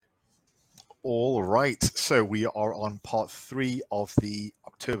All right, so we are on part 3 of the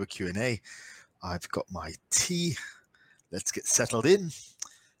October Q&A. I've got my tea. Let's get settled in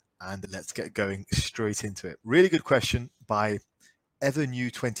and let's get going straight into it. Really good question by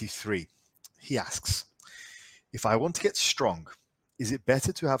Evernew23. He asks, if I want to get strong, is it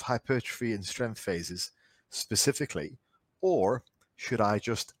better to have hypertrophy and strength phases specifically, or should I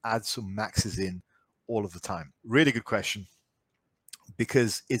just add some maxes in all of the time? Really good question,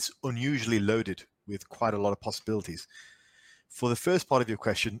 because it's unusually loaded with quite a lot of possibilities. For the first part of your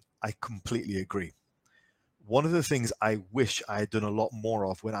question, I completely agree. One of the things I wish I had done a lot more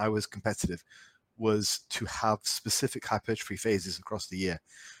of when I was competitive was to have specific hypertrophy phases across the year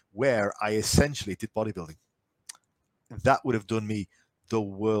where I essentially did bodybuilding. That would have done me the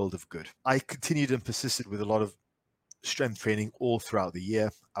world of good. I continued and persisted with a lot of strength training all throughout the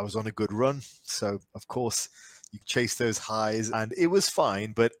year. I was on a good run, so of course you chase those highs and it was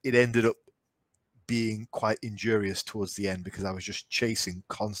fine, but it ended up being quite injurious towards the end because I was just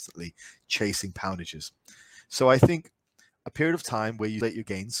constantly chasing poundages. So I think a period of time where you let your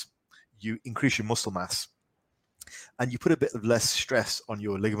gains, you increase your muscle mass, and you put a bit of less stress on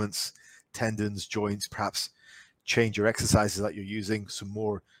your ligaments, tendons, joints, perhaps change your exercises that you're using. Some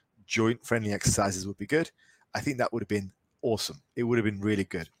more joint-friendly exercises would be good. I think that would have been awesome. It would have been really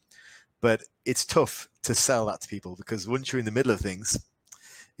good. But it's tough to sell that to people because once you're in the middle of things,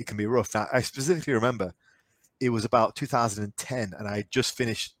 it can be rough. Now, I specifically remember it was about 2010 and I had just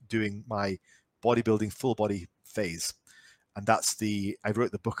finished doing my bodybuilding full body phase. And I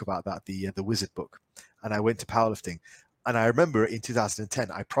wrote the book about that, the Wizard book. And I went to powerlifting. And I remember in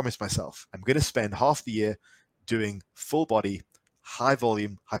 2010, I promised myself, I'm going to spend half the year doing full body, high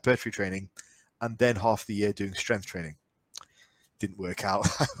volume, hypertrophy training, and then half the year doing strength training. Didn't work out.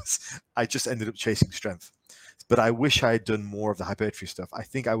 I just ended up chasing strength. But I wish I had done more of the hypertrophy stuff. I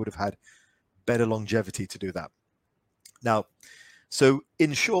think I would have had better longevity to do that. Now, so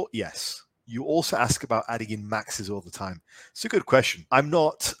in short, yes. You also ask about adding in maxes all the time. It's a good question. I'm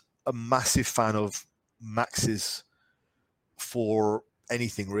not a massive fan of maxes for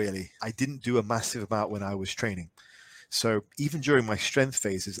anything really. I didn't do a massive amount when I was training. So even during my strength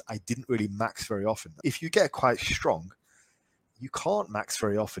phases, I didn't really max very often. If you get quite strong, you can't max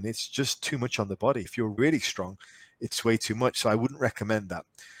very often. It's just too much on the body. If you're really strong, it's way too much. So I wouldn't recommend that.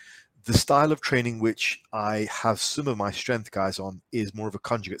 The style of training which I have some of my strength guys on is more of a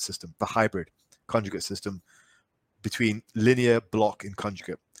conjugate system, the hybrid conjugate system between linear, block, and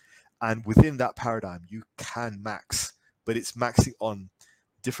conjugate. And within that paradigm, you can max, but it's maxing on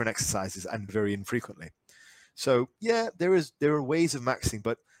different exercises and very infrequently. So yeah, there are ways of maxing,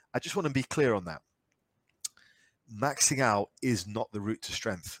 but I just want to be clear on that. Maxing out is not the route to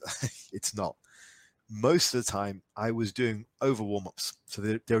strength. It's not. Most of the time I was doing over warm-ups, so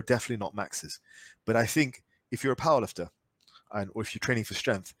they're definitely not maxes. But I think if you're a powerlifter or if you're training for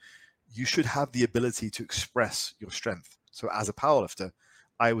strength, you should have the ability to express your strength. So as a powerlifter,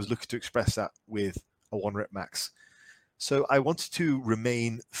 I was looking to express that with a 1-rep max. So I wanted to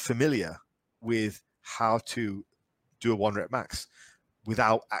remain familiar with how to do a 1-rep max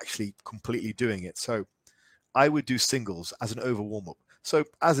without actually completely doing it. So I would do singles as an over warm-up. So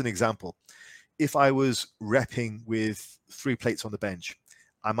as an example, if I was repping with 3 plates on the bench,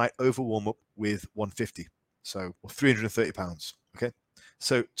 I might over warm up with 150, so 330 pounds. Okay,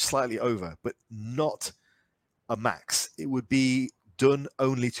 so slightly over, but not a max. It would be done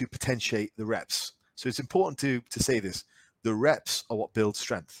only to potentiate the reps. So it's important to say this: the reps are what builds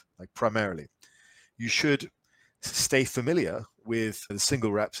strength, like primarily. You should stay familiar with the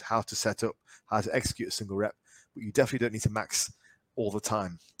single reps, how to set up, how to execute a single rep, but you definitely don't need to max all the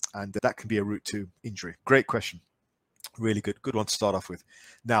time. And that can be a route to injury. Great question. Really good one to start off with.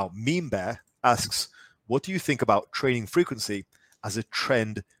 Now, Meme Bear asks, what do you think about training frequency as a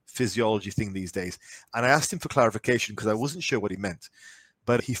trend physiology thing these days? And I asked him for clarification because I wasn't sure what he meant.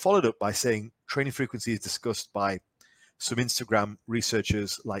 But he followed up by saying training frequency is discussed by some Instagram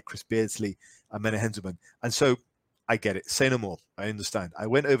researchers like Chris Beardsley and Menno Henselman. And so I get it. Say no more. I understand. I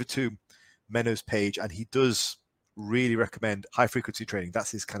went over to Menno's page and he does really recommend high frequency training.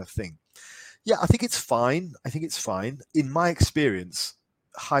 That's his kind of thing. Yeah, I think it's fine. In my experience,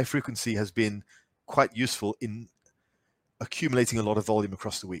 high frequency has been quite useful in accumulating a lot of volume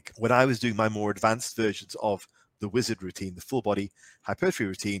across the week. When I was doing my more advanced versions of the Wizard routine, the full body hypertrophy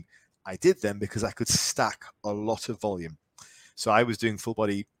routine, I did them because I could stack a lot of volume. So I was doing full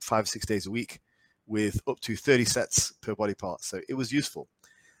body 5 or 6 days a week with up to 30 sets per body part. So it was useful.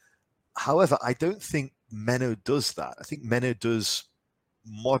 However, I don't think Menno does that. I think Menno does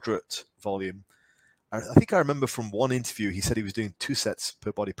moderate volume. I think I remember from one interview, he said he was doing 2 sets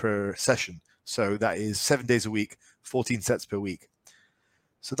per body per session. So that is 7 days a week, 14 sets per week.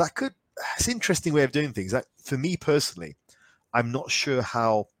 So it's an interesting way of doing things. For me personally, I'm not sure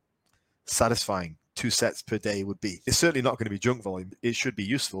how satisfying 2 sets per day would be. It's certainly not going to be junk volume. It should be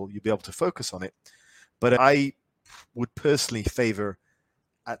useful. You'll be able to focus on it. But I would personally favor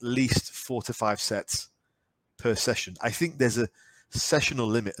at least 4 to 5 sets per session. I think there's a sessional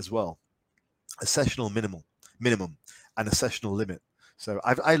limit as well, a sessional minimum, and a sessional limit. So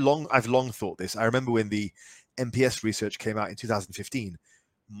I've long thought this. I remember when the MPS research came out in 2015,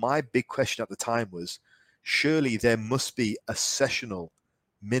 my big question at the time was, surely there must be a sessional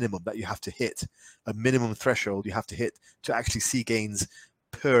minimum that you have to hit, a minimum threshold you have to hit to actually see gains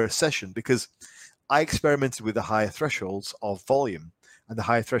per session, because I experimented with the higher thresholds of volume and the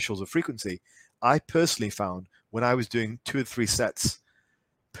higher thresholds of frequency. I personally found when I was doing 2 or 3 sets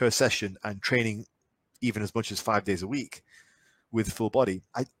per session and training even as much as 5 days a week with full body,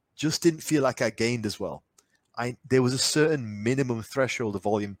 I just didn't feel like I gained as well. There was a certain minimum threshold of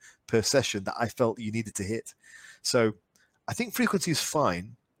volume per session that I felt you needed to hit. So I think frequency is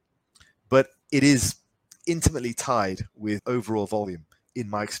fine, but it is intimately tied with overall volume in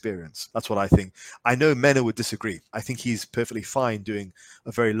my experience. That's what I think. I know Menno would disagree. I think he's perfectly fine doing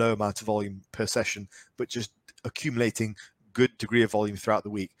a very low amount of volume per session, but just accumulating good degree of volume throughout the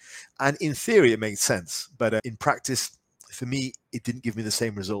week. And in theory, it makes sense. But in practice, for me, it didn't give me the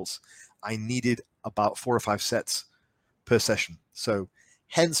same results. I needed about 4 or 5 sets per session. So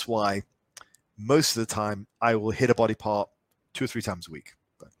hence why most of the time I will hit a body part 2 or 3 times a week.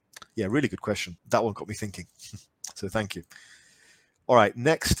 But yeah, really good question. That one got me thinking. So thank you. All right,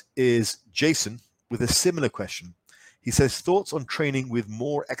 next is Jason with a similar question. He says, thoughts on training with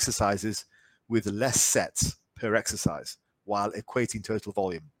more exercises with less sets per exercise while equating total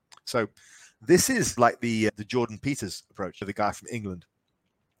volume. So this is like the Jordan Peters approach, the guy from England.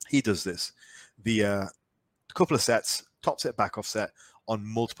 He does this. The couple of sets, top set, back off set on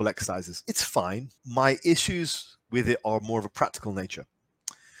multiple exercises. It's fine. My issues with it are more of a practical nature,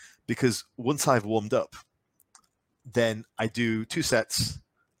 because once I've warmed up, then I do 2 sets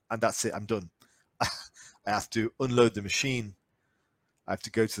and that's it. I'm done. I have to unload the machine. I have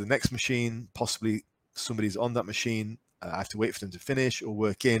to go to the next machine. Possibly somebody's on that machine. I have to wait for them to finish or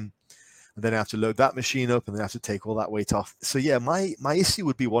work in. And then I have to load that machine up and then I have to take all that weight off. So yeah, my issue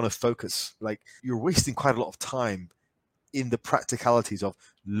would be one of focus. Like, you're wasting quite a lot of time in the practicalities of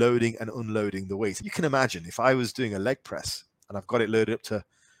loading and unloading the weight. You can imagine if I was doing a leg press and I've got it loaded up to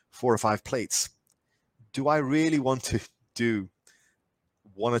 4 or 5 plates, do I really want to do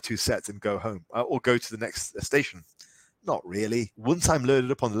 1 or 2 sets and go home or go to the next station? Not really. Once I'm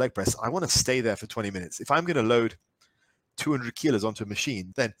loaded up on the leg press, I want to stay there for 20 minutes. If I'm going to load 200 kilos onto a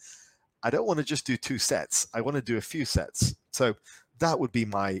machine, then I don't want to just do 2 sets. I want to do a few sets. So that would be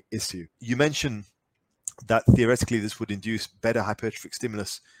my issue. You mentioned that theoretically this would induce better hypertrophic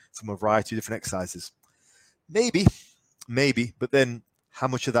stimulus from a variety of different exercises. Maybe, but then how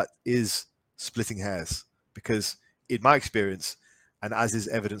much of that is splitting hairs? Because in my experience, and as is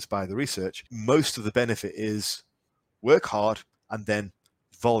evidenced by the research, most of the benefit is work hard and then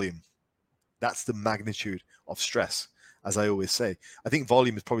volume. That's the magnitude of stress, as I always say. I think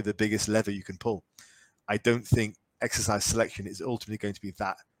volume is probably the biggest lever you can pull. I don't think exercise selection is ultimately going to be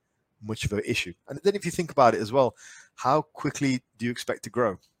that much of an issue. And then if you think about it as well, how quickly do you expect to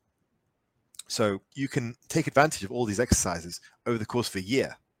grow? So you can take advantage of all these exercises over the course of a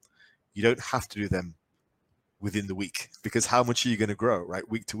year. You don't have to do them within the week, because how much are you going to grow, right?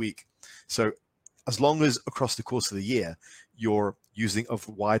 Week to week. So as long as across the course of the year, you're using a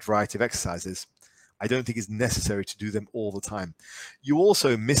wide variety of exercises, I don't think it's necessary to do them all the time. You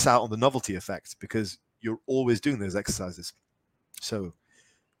also miss out on the novelty effect because you're always doing those exercises. So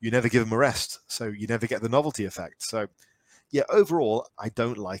you never give them a rest. So you never get the novelty effect. So yeah, overall, I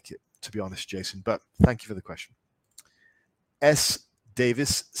don't like it, to be honest, Jason, but thank you for the question. S.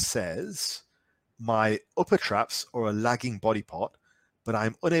 Davis says, my upper traps are a lagging body part, but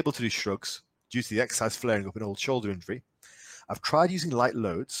I'm unable to do shrugs due to the exercise flaring up an old shoulder injury. I've tried using light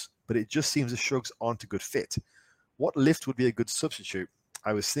loads, but it just seems the shrugs aren't a good fit. What lift would be a good substitute?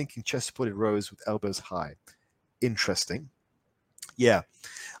 I was thinking chest supported rows with elbows high. Interesting. Yeah,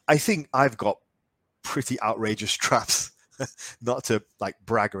 I think I've got pretty outrageous traps. Not to like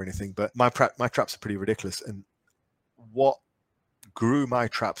brag or anything, but my traps are pretty ridiculous. And what grew my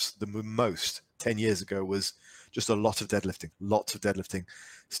traps the most 10 years ago was just a lot of deadlifting,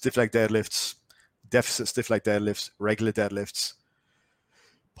 stiff leg deadlifts, deficit stiff leg deadlifts, regular deadlifts,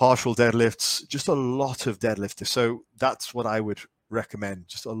 partial deadlifts, just a lot of deadlifting. So that's what I would recommend,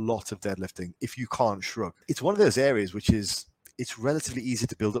 just a lot of deadlifting if you can't shrug. It's one of those areas which is, it's relatively easy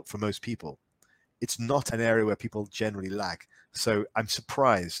to build up for most people. it's not an area where people generally lag. So I'm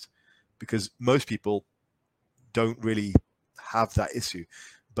surprised because most people don't really have that issue.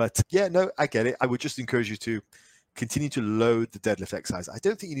 But yeah, no, I get it. I would just encourage you to continue to load the deadlift exercise. I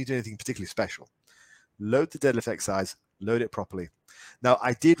don't think you need to do anything particularly special. Load the deadlift exercise, load it properly. Now,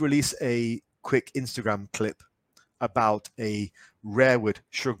 I did release a quick Instagram clip about a rearward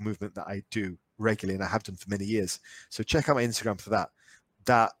shrug movement that I do regularly, and I have done for many years. So check out my Instagram for that.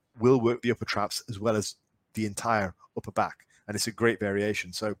 That will work the upper traps as well as the entire upper back, and it's a great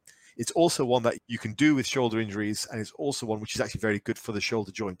variation. So it's also one that you can do with shoulder injuries, and it's also one which is actually very good for the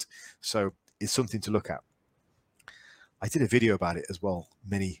shoulder joint. So it's something to look at. I did a video about it as well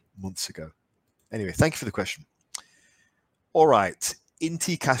many months ago. Anyway, thank you for the question. All right,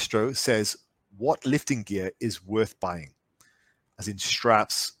 Inti Castro says, what lifting gear is worth buying? As in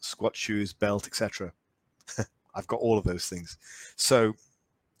straps, squat shoes, belt, etc. I've got all of those things. So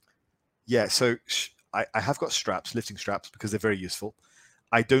yeah, so I have got straps, lifting straps, because they're very useful.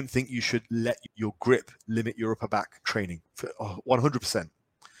 I don't think you should let your grip limit your upper back training for 100%.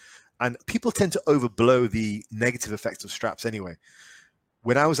 And people tend to overblow the negative effects of straps anyway.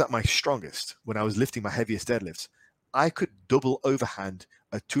 When I was at my strongest, when I was lifting my heaviest deadlifts, I could double overhand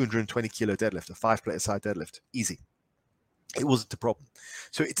a 220 kilo deadlift, a 5-plate side deadlift, easy. It wasn't a problem.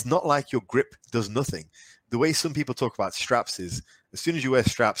 So it's not like your grip does nothing. The way some people talk about straps is, as soon as you wear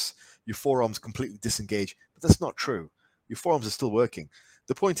straps, your forearms completely disengage. But that's not true. Your forearms are still working.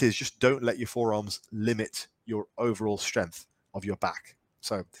 The point is, just don't let your forearms limit your overall strength of your back.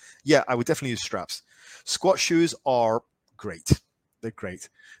 So yeah, I would definitely use straps. Squat shoes are great. They're great.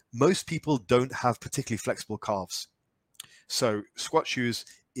 Most people don't have particularly flexible calves. So squat shoes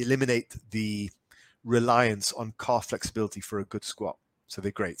eliminate the reliance on calf flexibility for a good squat. So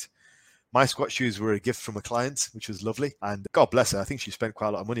they're great. My squat shoes were a gift from a client, which was lovely. And God bless her, I think she spent quite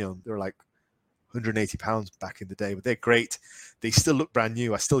a lot of money on them. They were like £180 back in the day, but they're great. They still look brand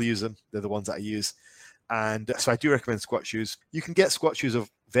new. I still use them. They're the ones that I use. And so I do recommend squat shoes. You can get squat shoes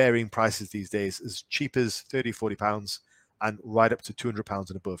of varying prices these days, as cheap as £30-40 and right up to £200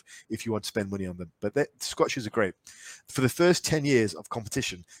 and above if you want to spend money on them. But squat shoes are great. For the first 10 years of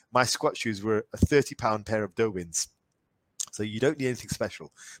competition, my squat shoes were a £30 pair of Dowins. So you don't need anything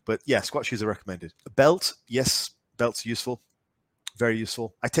special. But yeah, squat shoes are recommended. A belt, yes, belt's useful. Very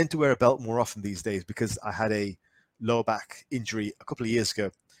useful. I tend to wear a belt more often these days because I had a lower back injury a couple of years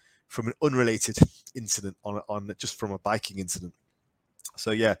ago from an unrelated incident on just from a biking incident.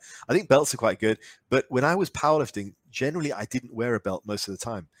 So yeah, I think belts are quite good. But when I was powerlifting, generally I didn't wear a belt most of the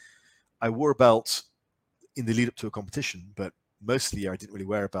time. I wore a belt in the lead up to a competition, but most of the year I didn't really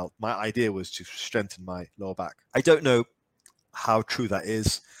wear a belt. My idea was to strengthen my lower back. I don't know how true that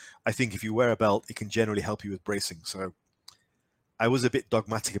is. I think if you wear a belt, it can generally help you with bracing. So I was a bit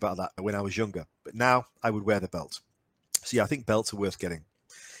dogmatic about that when I was younger, but now I would wear the belt. So yeah, I think belts are worth getting.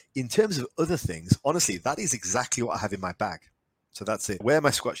 In terms of other things, honestly, that is exactly what I have in my bag. So that's it. I wear my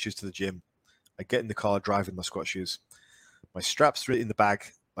squat shoes to the gym. I get in the car, drive in my squat shoes. My straps are in the bag.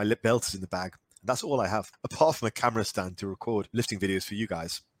 My lip belt is in the bag. And that's all I have, apart from a camera stand to record lifting videos for you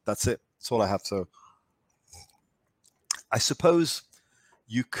guys. That's it. That's all I have. So I suppose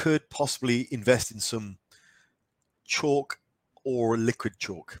you could possibly invest in some chalk or liquid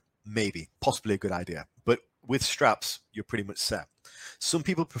chalk. Maybe. Possibly a good idea. But with straps, you're pretty much set. Some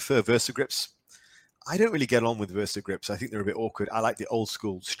people prefer VersaGrips. I don't really get on with VersaGrips. I think they're a bit awkward. I like the old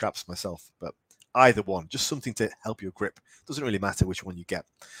school straps myself, but either one, just something to help your grip. Doesn't really matter which one you get,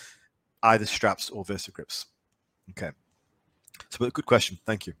 either straps or VersaGrips. Okay. So, but good question.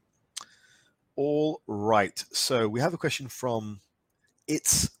 Thank you. All right. So we have a question from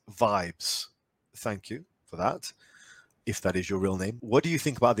It's Vibes. Thank you for that. If that is your real name. What do you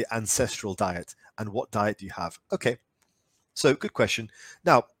think about the ancestral diet and what diet do you have? Okay. So good question.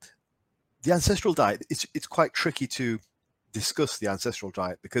 Now, the ancestral diet, it's quite tricky to discuss the ancestral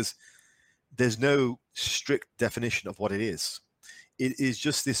diet because there's no strict definition of what it is. It is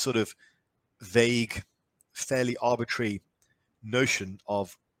just this sort of vague, fairly arbitrary notion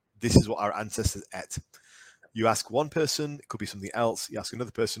of this is what our ancestors ate. You ask one person, it could be something else. You ask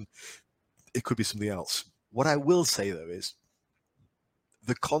another person, it could be something else. What I will say, though, is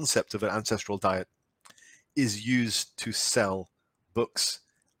the concept of an ancestral diet is used to sell books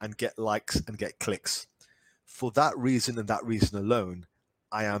and get likes and get clicks. For that reason and that reason alone,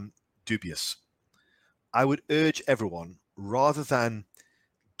 I am dubious. I would urge everyone, rather than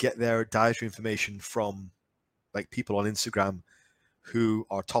get their dietary information from like people on Instagram who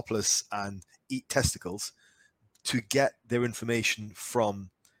are topless and eat testicles, to get their information from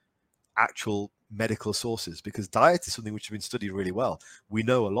actual medical sources, because diet is something which has been studied really well. We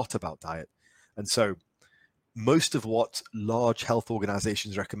know a lot about diet. And so most of what large health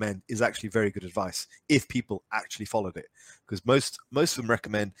organizations recommend is actually very good advice if people actually followed it, because most of them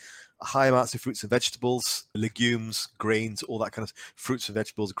recommend high amounts of fruits and vegetables, legumes, grains, all that kind of fruits and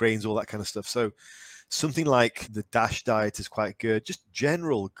vegetables, grains, all that kind of stuff. So something like the DASH diet is quite good. Just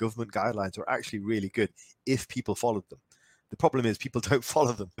general government guidelines are actually really good if people followed them. The problem is people don't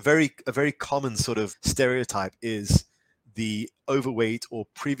follow them. A very common sort of stereotype is the overweight or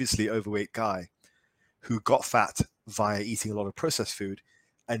previously overweight guy who got fat via eating a lot of processed food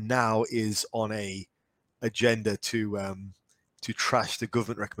and now is on a agenda to trash the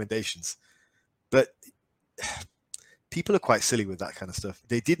government recommendations. But people are quite silly with that kind of stuff.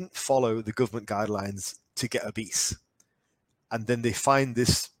 They didn't follow the government guidelines to get obese. And then they find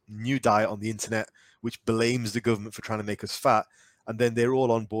this new diet on the internet, which blames the government for trying to make us fat. And then they're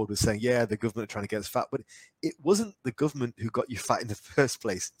all on board with saying, yeah, the government are trying to get us fat. But it wasn't the government who got you fat in the first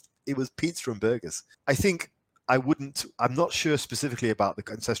place. It was pizza and burgers. I think I'm not sure specifically about the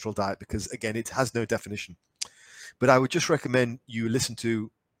ancestral diet because, again, it has no definition. But I would just recommend you listen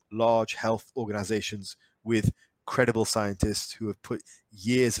to large health organizations with credible scientists who have put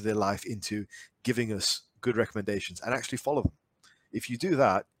years of their life into giving us good recommendations and actually follow them. If you do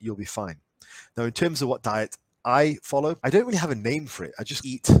that, you'll be fine. Now, in terms of what diet I follow, I don't really have a name for it. I just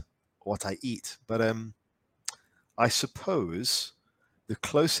eat what I eat. But I suppose the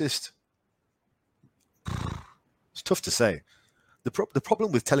closest, it's tough to say. The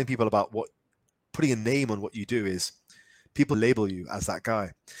problem with telling people about putting a name on what you do is people label you as that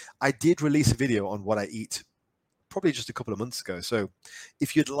guy. I did release a video on what I eat probably just a couple of months ago. So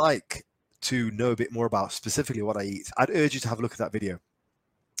if you'd like to know a bit more about specifically what I eat, I'd urge you to have a look at that video.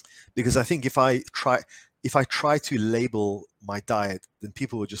 Because I think if I try to label my diet, then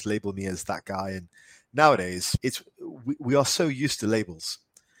people will just label me as that guy. And nowadays, we are so used to labels.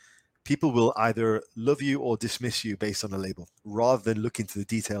 People will either love you or dismiss you based on a label, rather than look into the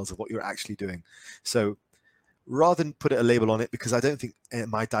details of what you're actually doing. So rather than put a label on it, because I don't think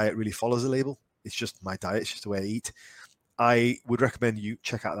my diet really follows a label, it's just my diet, it's just the way I eat, I would recommend you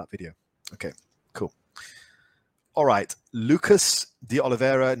check out that video. Okay, cool. All right, Lucas de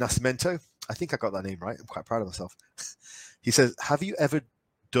Oliveira Nascimento. I think I got that name right. I'm quite proud of myself. He says, have you ever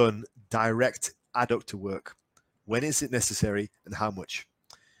done direct adductor work? When is it necessary and how much?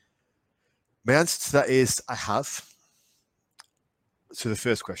 My answer to that is I have. So the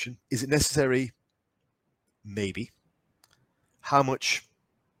first question, is it necessary? Maybe. How much?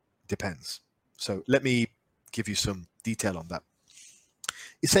 Depends. So let me give you some detail on that.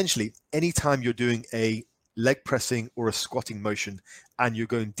 Essentially, anytime you're doing a leg pressing or a squatting motion and you're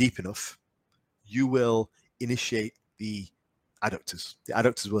going deep enough, you will initiate the adductors. The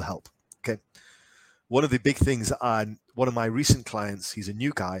adductors will help. Okay. One of the big things on one of my recent clients, he's a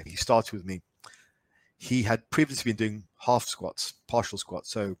new guy, he started with me. He had previously been doing half squats, partial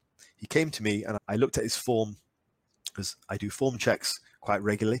squats. So he came to me and I looked at his form, because I do form checks quite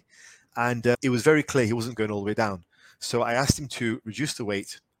regularly. And it was very clear he wasn't going all the way down. So I asked him to reduce the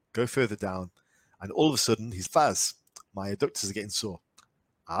weight, go further down. And all of a sudden, he's Faz, my adductors are getting sore.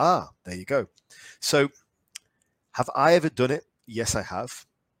 Ah, there you go. So have I ever done it? Yes, I have,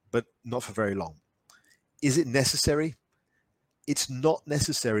 but not for very long. Is it necessary? It's not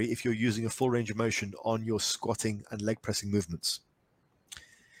necessary if you're using a full range of motion on your squatting and leg pressing movements.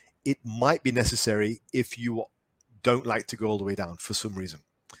 It might be necessary if you don't like to go all the way down for some reason.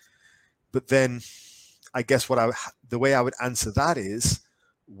 But then I guess the way I would answer that is,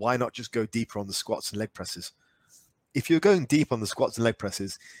 why not just go deeper on the squats and leg presses? If you're going deep on the squats and leg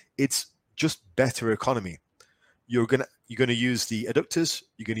presses, it's just better economy. You're gonna use the adductors,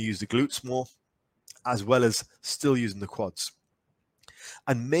 you're gonna use the glutes more, as well as still using the quads.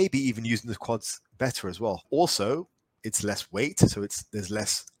 And maybe even using the quads better as well. Also, it's less weight, so there's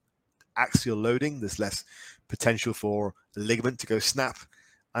less axial loading, there's less potential for a ligament to go snap.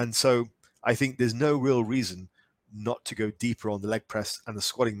 And so I think there's no real reason not to go deeper on the leg press and the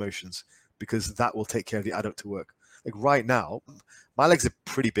squatting motions, because that will take care of the adductor work. Like right now, my legs are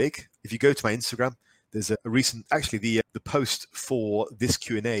pretty big. If you go to my Instagram, there's a recent, actually the post for this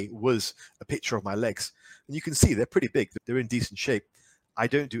Q&A was a picture of my legs. And you can see they're pretty big. They're in decent shape. I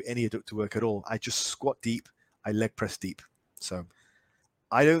don't do any adductor work at all. I just squat deep. I leg press deep. So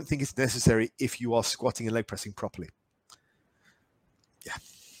I don't think it's necessary if you are squatting and leg pressing properly. Yeah.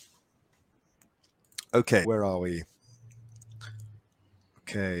 Okay, where are we?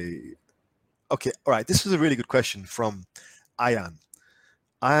 Okay. All right. This was a really good question from Ayan.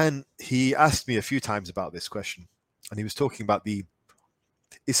 And he asked me a few times about this question. And he was talking about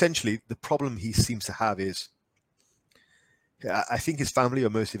essentially the problem he seems to have is, I think his family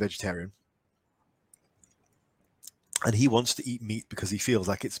are mostly vegetarian. and he wants to eat meat because he feels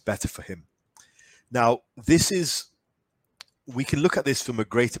like it's better for him. Now, we can look at this from a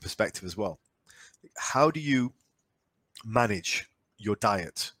greater perspective as well. How do you manage your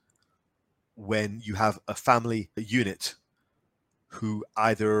diet when you have a family unit who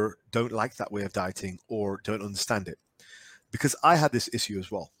either don't like that way of dieting or don't understand it? Because I had this issue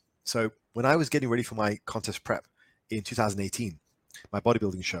as well. So when I was getting ready for my contest prep in 2018, my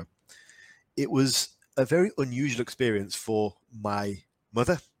bodybuilding show, it was a very unusual experience for my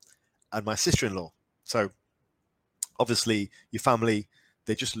mother and my sister-in-law. So obviously your family,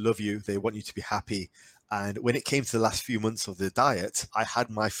 they just love you. They want you to be happy. And when it came to the last few months of the diet, I had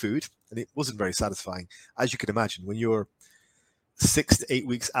my food and it wasn't very satisfying. As you can imagine, when you're 6 to 8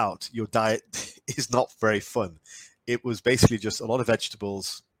 weeks out, your diet is not very fun. It was basically just a lot of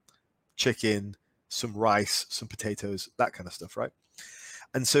vegetables, chicken, some rice, some potatoes, that kind of stuff, right?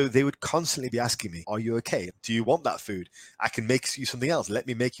 And so they would constantly be asking me, are you okay? Do you want that food? I can make you something else. Let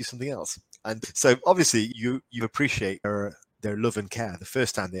me make you something else. And so obviously you appreciate their love and care the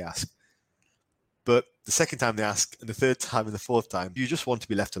first time they ask. But the second time they ask, and the third time and the fourth time, you just want to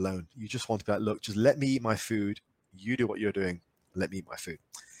be left alone. You just want to be like, look, just let me eat my food. You do what you're doing. Let me eat my food.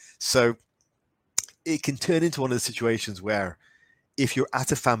 So it can turn into one of the situations where if you're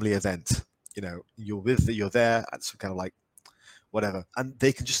at a family event, you're there at some kind of like whatever, and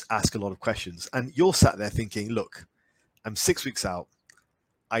they can just ask a lot of questions. And you're sat there thinking, look, I'm 6 weeks out.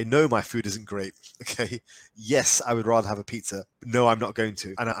 I know my food isn't great. Okay. Yes, I would rather have a pizza. No, I'm not going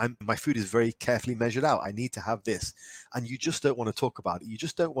to. And my food is very carefully measured out. I need to have this. And you just don't want to talk about it. You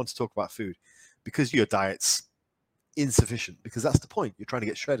just don't want to talk about food because your diet's insufficient, because that's the point. You're trying to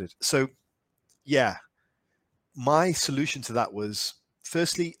get shredded. So yeah, my solution to that was,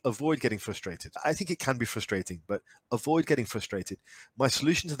 firstly, avoid getting frustrated. I think it can be frustrating, but avoid getting frustrated. My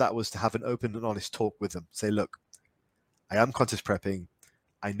solution to that was to have an open and honest talk with them. Say, look, I am contest prepping.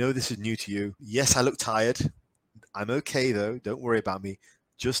 I know this is new to you. Yes, I look tired. I'm okay though. Don't worry about me.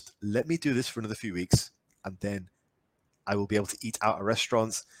 Just let me do this for another few weeks, and then I will be able to eat out at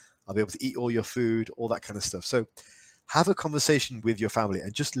restaurants. I'll be able to eat all your food, all that kind of stuff. So have a conversation with your family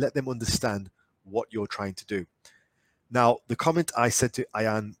and just let them understand what you're trying to do. Now, the comment I said to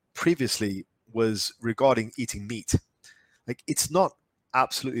Ayan previously was regarding eating meat. Like, it's not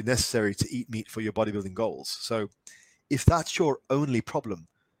absolutely necessary to eat meat for your bodybuilding goals. So if that's your only problem,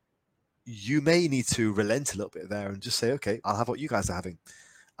 you may need to relent a little bit there and just say, okay, I'll have what you guys are having.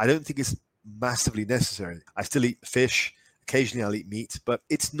 I don't think it's massively necessary. I still eat fish. Occasionally I'll eat meat, but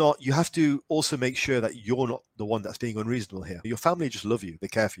it's not, you have to also make sure that you're not the one that's being unreasonable here. Your family just love you. They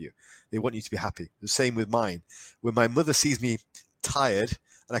care for you. They want you to be happy. The same with mine. When my mother sees me tired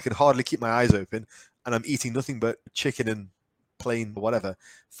and I can hardly keep my eyes open and I'm eating nothing but chicken and plain whatever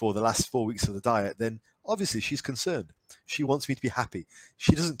for the last 4 weeks of the diet, then obviously she's concerned. She wants me to be happy.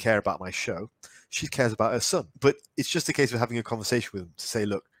 She doesn't care about my show. She cares about her son. But it's just a case of having a conversation with them to say,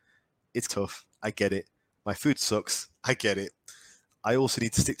 look, it's tough. I get it. My food sucks. I get it. I also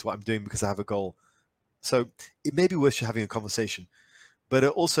need to stick to what I'm doing because I have a goal. So it may be worth you having a conversation, but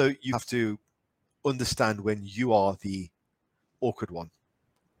also you have to understand when you are the awkward one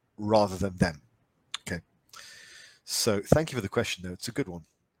rather than them. Okay. So thank you for the question, though. It's a good one.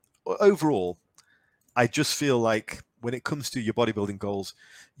 Overall, I just feel like when it comes to your bodybuilding goals,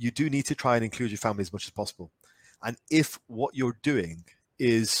 you do need to try and include your family as much as possible. And if what you're doing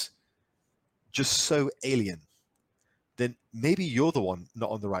is just so alien, then maybe you're the one not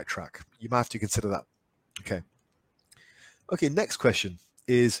on the right track. You might have to consider that. Okay, next question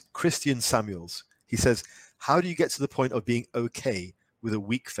is Christian Samuels. He says, how do you get to the point of being okay with a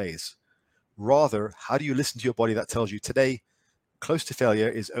weak phase? Rather, how do you listen to your body that tells you today, close to failure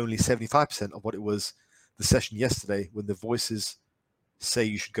is only 75% of what it was the session yesterday when the voices say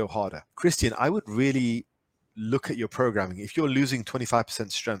you should go harder? Christian, I would really look at your programming. If you're losing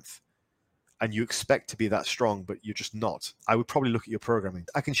 25% strength and you expect to be that strong, but you're just not, I would probably look at your programming.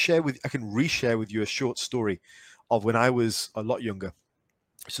 I can reshare with you a short story of when I was a lot younger.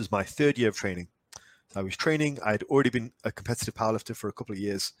 This was my 3rd year of training. I was training. I'd already been a competitive powerlifter for a couple of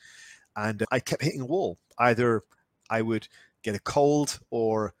years, and I kept hitting a wall. Either I would get a cold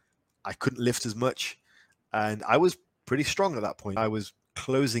or I couldn't lift as much. And I was pretty strong at that point. I was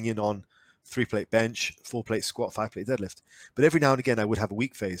closing in on 3-plate bench, 4-plate squat, 5-plate deadlift. But every now and again, I would have a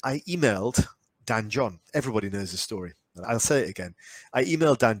weak phase. I emailed Dan John. Everybody knows this story. I'll say it again. I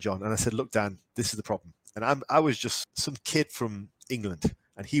emailed Dan John and I said, look, Dan, this is the problem. And I was just some kid from England,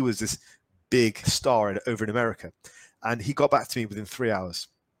 and he was this big star over in America. And he got back to me within 3 hours,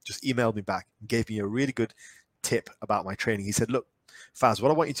 just emailed me back and gave me a really good tip about my training. He said, look, Faz,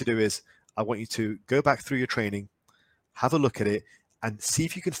 what I want you to do is I want you to go back through your training have a look at it and see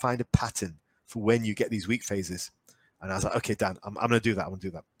if you can find a pattern for when you get these weak phases. And I was like, okay, Dan, I'm going to do that. I'm going to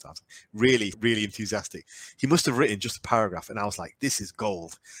do that. So I was really, really enthusiastic. He must have written just a paragraph. And I was like, this is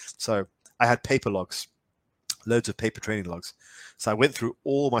gold. So I had paper logs, loads of paper training logs. So I went through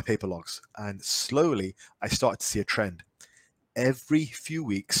all my paper logs, and slowly I started to see a trend. Every few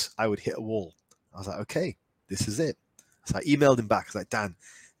weeks, I would hit a wall. I was like, okay, this is it. So I emailed him back. I was like, Dan,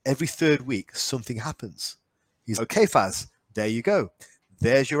 every third week, something happens. He's like, okay, Faz, there you go.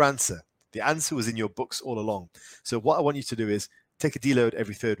 There's your answer. The answer was in your books all along. So what I want you to do is take a deload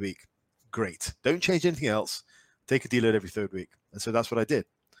every third week. Great. Don't change anything else. Take a deload every third week. And so that's what I did.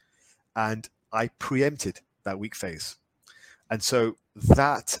 And I preempted that weak phase. And so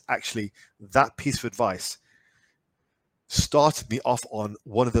that piece of advice started me off on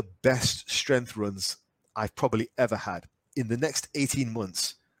one of the best strength runs I've probably ever had. In the next 18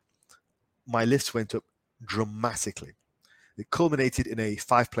 months, my lifts went up dramatically. It culminated in a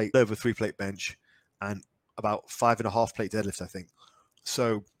 5-plate over 3-plate bench and about 5.5-plate deadlift, I think.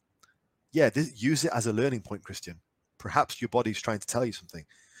 So yeah, use it as a learning point, Christian. Perhaps your body's trying to tell you something.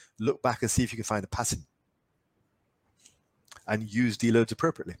 Look back and see if you can find a pattern and use deloads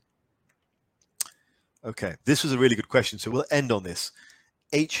appropriately. Okay, this was a really good question, so we'll end on this.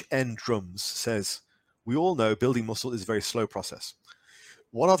 HN Drums says, we all know building muscle is a very slow process.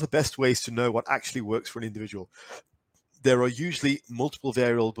 What are the best ways to know what actually works for an individual? There are usually multiple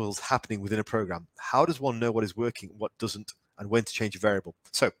variables happening within a program. How does one know what is working, what doesn't, and when to change a variable?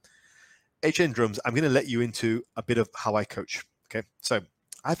 So, HN Drums, I'm going to let you into a bit of how I coach. Okay, so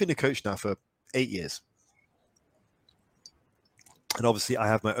I've been a coach now for 8 years. And obviously I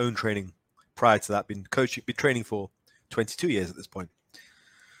have my own training prior to that, been training for 22 years at this point.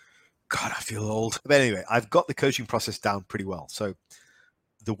 God, I feel old. But anyway, I've got the coaching process down pretty well. So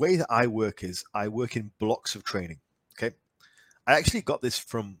the way that I work is I work in blocks of training. Okay. I actually got this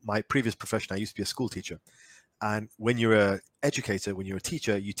from my previous profession. I used to be a school teacher. And when you're an educator, when you're a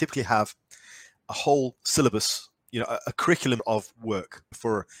teacher, you typically have a whole syllabus, a curriculum of work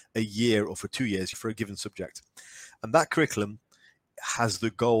for a year or for 2 years for a given subject. And that curriculum has the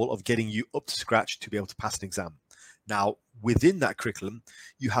goal of getting you up to scratch to be able to pass an exam. Now, within that curriculum,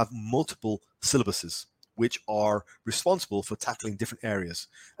 you have multiple syllabuses which are responsible for tackling different areas.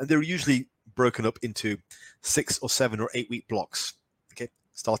 And they're usually broken up into 6 or 7 or 8 week blocks. Okay,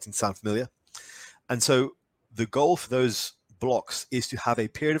 starting to sound familiar. And so the goal for those blocks is to have a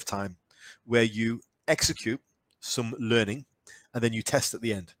period of time where you execute some learning and then you test at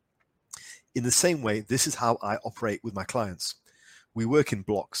the end. In the same way, this is how I operate with my clients. We work in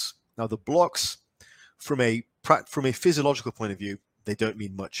blocks. Now, the blocks, from a physiological point of view, they don't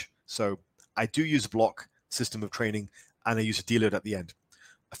mean much. So I do use a block system of training, and I use a deload at the end.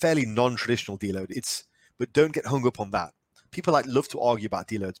 A fairly non-traditional deload. But don't get hung up on that. People love to argue about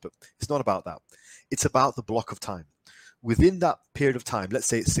deloads, but it's not about that. It's about the block of time. Within that period of time, let's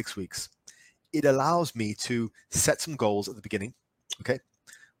say it's 6 weeks, it allows me to set some goals at the beginning. Okay,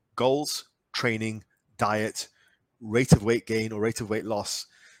 goals, training, diet, rate of weight gain or rate of weight loss,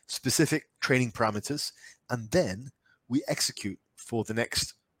 specific training parameters, and then we execute for the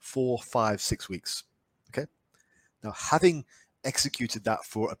next 4, 5, 6 weeks. Okay. Now, having executed that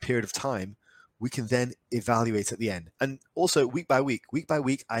for a period of time, we can then evaluate at the end. And also week by week,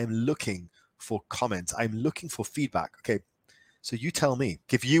 I am looking for comments. I'm looking for feedback. Okay. So you tell me,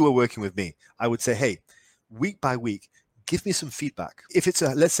 if you were working with me, I would say, hey, week by week, give me some feedback. If it's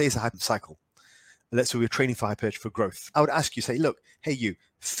let's say it's a hypertrophy cycle. Let's say we're training for hypertrophy for growth. I would ask you, say, look, hey, you,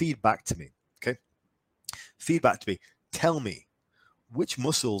 feedback to me. Okay. Feedback to me. Tell me which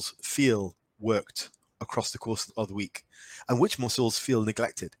muscles feel worked across the course of the week and which muscles feel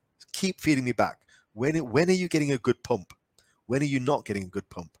neglected. Keep feeding me back. When are you getting a good pump? When are you not getting a good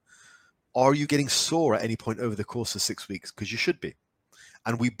pump? Are you getting sore at any point over the course of 6 weeks? Because you should be.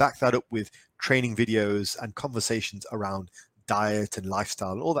 And we back that up with training videos and conversations around diet and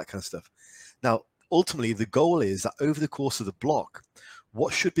lifestyle and all that kind of stuff. Now, ultimately, the goal is that over the course of the block,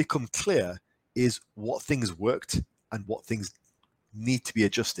 what should become clear is what things worked and what things need to be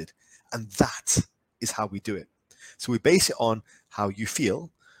adjusted. And that is how we do it. So we base it on how you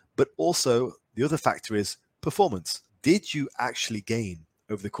feel, but also the other factor is performance. Did you actually gain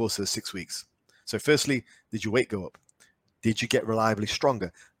over the course of the 6 weeks? So firstly, did your weight go up? Did you get reliably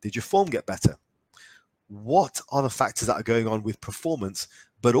stronger? Did your form get better? What are the factors that are going on with performance,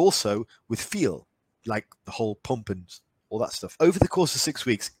 but also with feel, like the whole pump and all that stuff? Over the course of 6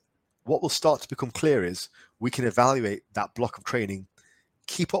 weeks, what will start to become clear is we can evaluate that block of training,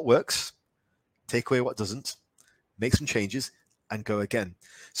 keep what works, take away what doesn't, make some changes, and go again.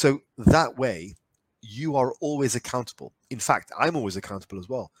 So that way, you are always accountable. In fact, I'm always accountable as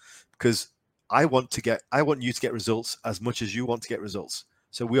well, because I want you to get results as much as you want to get results.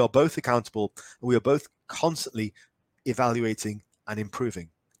 So we are both accountable, and we are both constantly evaluating and improving.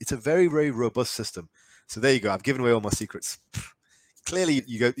 It's a very, very robust system. So there you go. I've given away all my secrets. Clearly,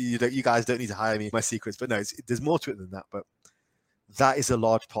 you guys don't need to hire me my secrets, but no, there's more to it than that. But that is a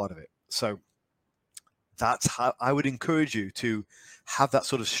large part of it. So that's how I would encourage you to have that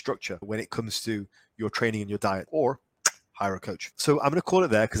sort of structure when it comes to your training and your diet, or hire a coach. So I'm going to call it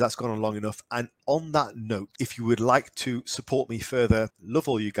there because that's gone on long enough. And on that note, if you would like to support me further, love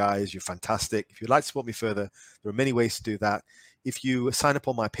all you guys, you're fantastic. If you'd like to support me further, there are many ways to do that. If you sign up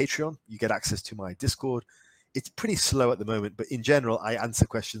on my Patreon, you get access to my Discord. It's pretty slow at the moment, but in general, I answer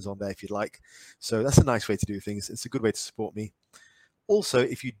questions on there if you'd like. So that's a nice way to do things. It's a good way to support me. Also,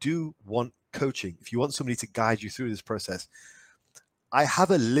 if you do want coaching, if you want somebody to guide you through this process, I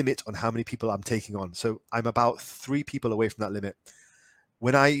have a limit on how many people I'm taking on. So I'm about 3 people away from that limit.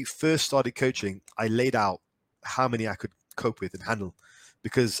 When I first started coaching, I laid out how many I could cope with and handle,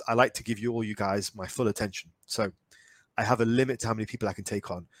 because I like to give all you guys my full attention. So I have a limit to how many people I can take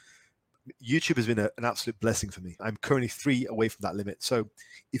on. YouTube has been an absolute blessing for me. I'm currently 3 away from that limit. So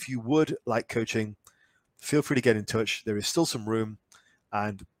if you would like coaching, feel free to get in touch. There is still some room,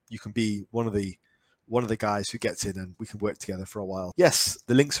 and you can be one of the guys who gets in, and we can work together for a while. Yes,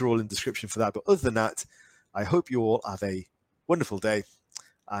 the links are all in the description for that. But other than that, I hope you all have a wonderful day.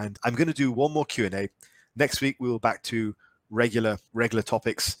 And I'm going to do one more Q&A. Next week, we'll back to regular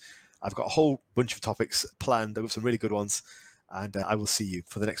topics. I've got a whole bunch of topics planned. I've got some really good ones. And I will see you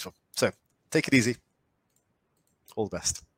for the next one. So take it easy. All the best.